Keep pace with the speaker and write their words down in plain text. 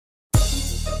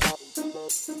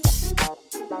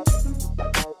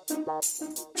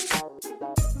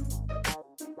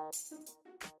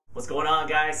What's going on,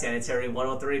 guys? Sanitary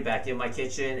 103 back in my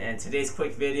kitchen, and today's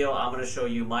quick video I'm going to show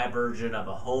you my version of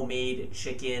a homemade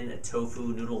chicken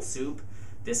tofu noodle soup.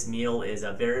 This meal is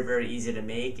very easy to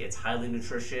make. It's highly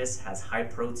nutritious, has high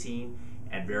protein,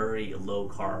 and very low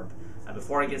carb.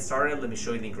 Before I get started, let me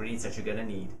show you the ingredients that you're going to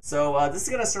need. So this is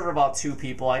going to serve about 2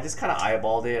 people. I just kind of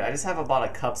eyeballed it. I just have about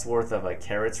a cup's worth of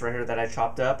carrots right here that I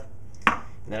chopped up. And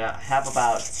then I have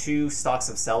about 2 stalks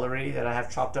of celery that I have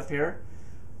chopped up here.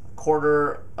 A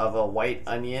quarter of a white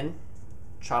onion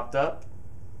chopped up.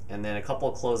 And then a couple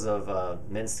of cloves of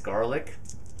minced garlic.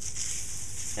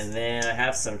 And then I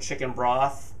have some chicken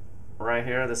broth right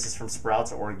here. This is from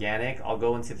Sprouts Organic. I'll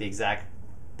go into the exact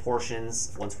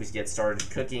portions once we get started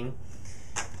cooking.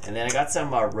 And then I got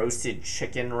some roasted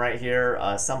chicken right here.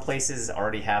 Some places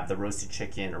already have the roasted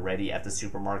chicken ready at the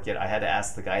supermarket. I had to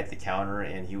ask the guy at the counter,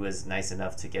 and he was nice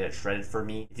enough to get it shredded for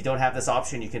me. If you don't have this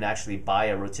option, you can actually buy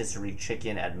a rotisserie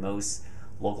chicken at most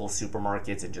local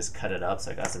supermarkets and just cut it up. So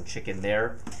I got some chicken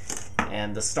there.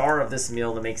 And the star of this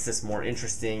meal that makes this more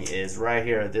interesting is right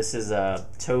here. This is a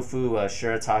tofu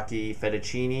shirataki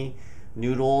fettuccine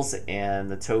noodles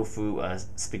and the tofu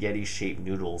spaghetti shaped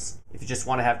noodles. If you just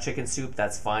want to have chicken soup,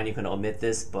 that's fine, you can omit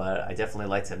this, but I definitely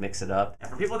like to mix it up. And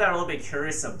for people that are a little bit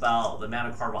curious about the amount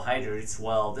of carbohydrates,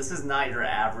 well, this is not your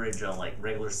average like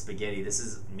regular spaghetti. This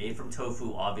is made from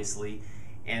tofu, obviously,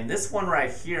 and this one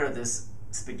right here, this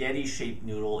spaghetti shaped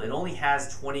noodle, it only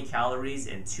has 20 calories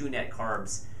and 2 net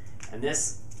carbs. And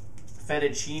this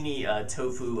fettuccine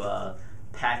tofu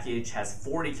package has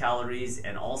 40 calories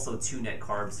and also 2 net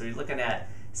carbs. So you're looking at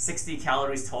 60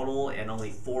 calories total and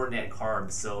only 4 net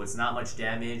carbs. So it's not much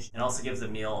damage, and also gives the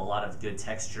meal a lot of good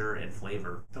texture and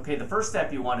flavor. Okay, the first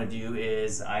step you want to do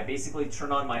is I basically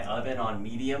turn on my oven on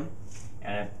medium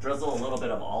and I drizzle a little bit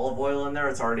of olive oil in there.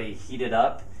 It's already heated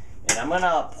up. And I'm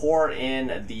gonna pour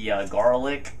in the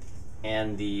garlic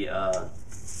and the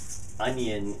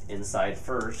onion inside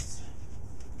first.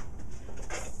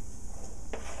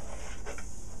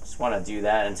 Want to do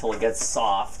that until it gets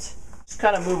soft. Just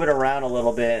kind of move it around a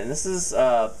little bit, and this is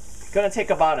going to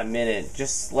take about a minute.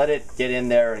 Just let it get in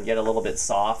there and get a little bit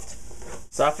soft.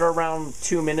 So after around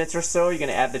 2 minutes or so, you're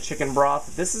going to add the chicken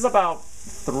broth. This is about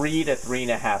 3 to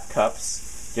 3.5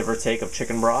 cups, give or take, of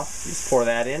chicken broth. Just pour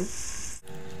that in.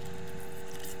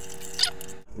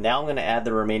 Now I'm going to add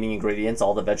the remaining ingredients,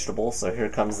 all the vegetables. So here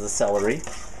comes the celery.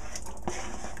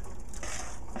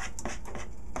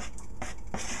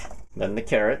 Then the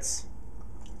carrots,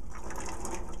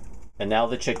 and now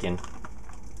the chicken.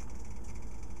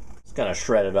 Just gonna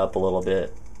shred it up a little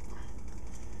bit.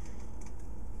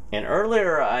 And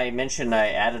earlier I mentioned I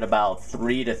added about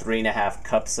 3 to 3.5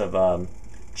 cups of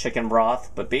chicken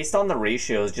broth, but based on the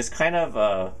ratios, just kind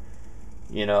of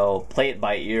you know, play it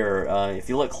by ear. If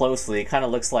you look closely, it kind of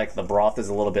looks like the broth is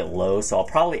a little bit low, so I'll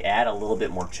probably add a little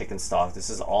bit more chicken stock. This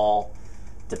is all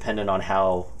dependent on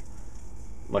how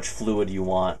much fluid you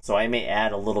want. So I may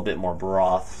add a little bit more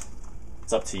broth.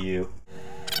 It's up to you.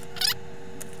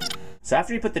 So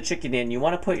after you put the chicken in, you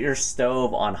want to put your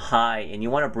stove on high and you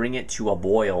want to bring it to a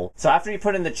boil. So after you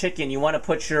put in the chicken, you want to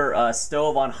put your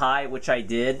stove on high, which I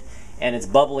did, and it's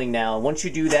bubbling now. Once you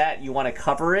do that, you want to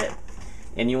cover it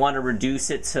and you want to reduce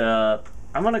it to,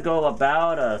 I'm going to go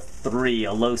about a 3,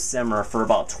 a low simmer, for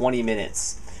about 20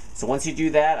 minutes. So once you do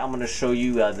that, I'm going to show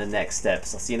you the next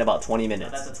steps. I'll see you in about 20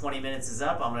 minutes. Now that the 20 minutes is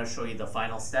up, I'm going to show you the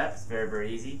final step. It's very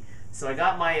easy. So I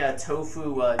got my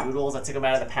tofu noodles. I took them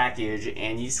out of the package,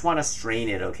 and you just want to strain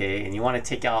it, okay? And you want to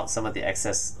take out some of the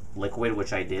excess liquid,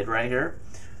 which I did right here.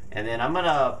 And then I'm going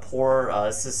to pour,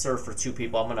 this is served for 2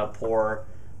 people, I'm going to pour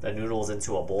the noodles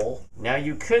into a bowl. Now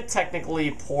you could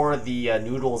technically pour the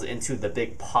noodles into the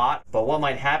big pot, but what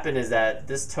might happen is that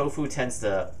this tofu tends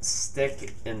to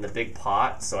stick in the big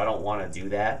pot, so I don't want to do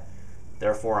that.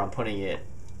 Therefore, I'm putting it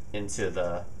into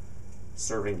the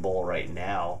serving bowl right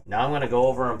now. Now I'm going to go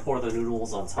over and pour the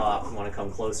noodles on top. You want to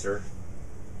come closer.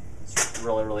 It's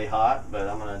really hot, but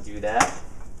I'm going to do that.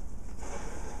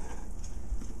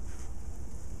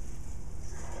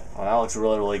 Oh, that looks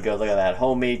really good. Look at that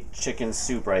homemade chicken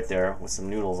soup right there with some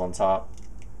noodles on top.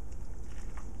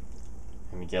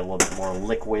 Let me get a little bit more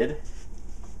liquid.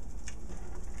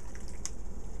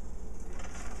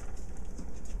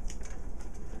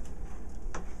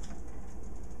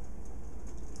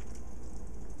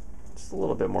 Just a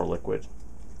little bit more liquid.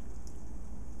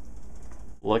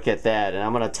 Look at that. And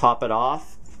I'm going to top it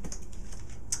off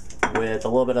with a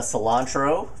little bit of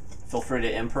cilantro. Feel free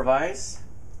to improvise.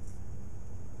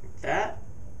 Like that.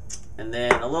 And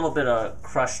then a little bit of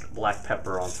crushed black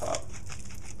pepper on top.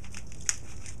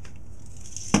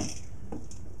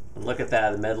 And look at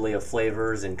that, the medley of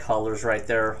flavors and colors right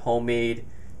there. Homemade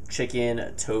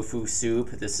chicken tofu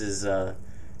soup. This is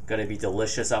going to be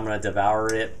delicious. I'm going to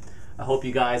devour it. I hope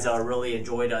you guys really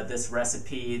enjoyed this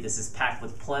recipe. This is packed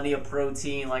with plenty of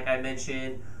protein, like I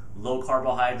mentioned. Low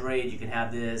carbohydrate. You can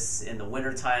have this in the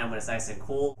winter time when it's nice and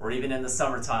cool, or even in the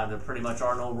summertime. There pretty much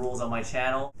are no rules on my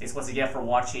channel. Thanks once again for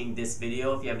watching this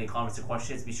video. If you have any comments or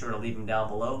questions, be sure to leave them down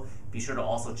below. Be sure to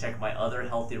also check my other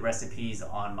healthy recipes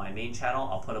on my main channel.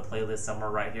 I'll put a playlist somewhere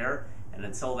right here. And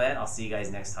until then, I'll see you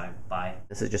guys next time. Bye.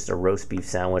 This is just a roast beef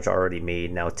sandwich already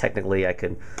made. Now, technically, I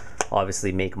could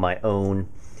obviously make my own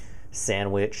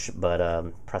sandwich,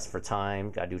 but press for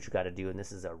time. Gotta do what you gotta do. And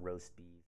this is a roast beef.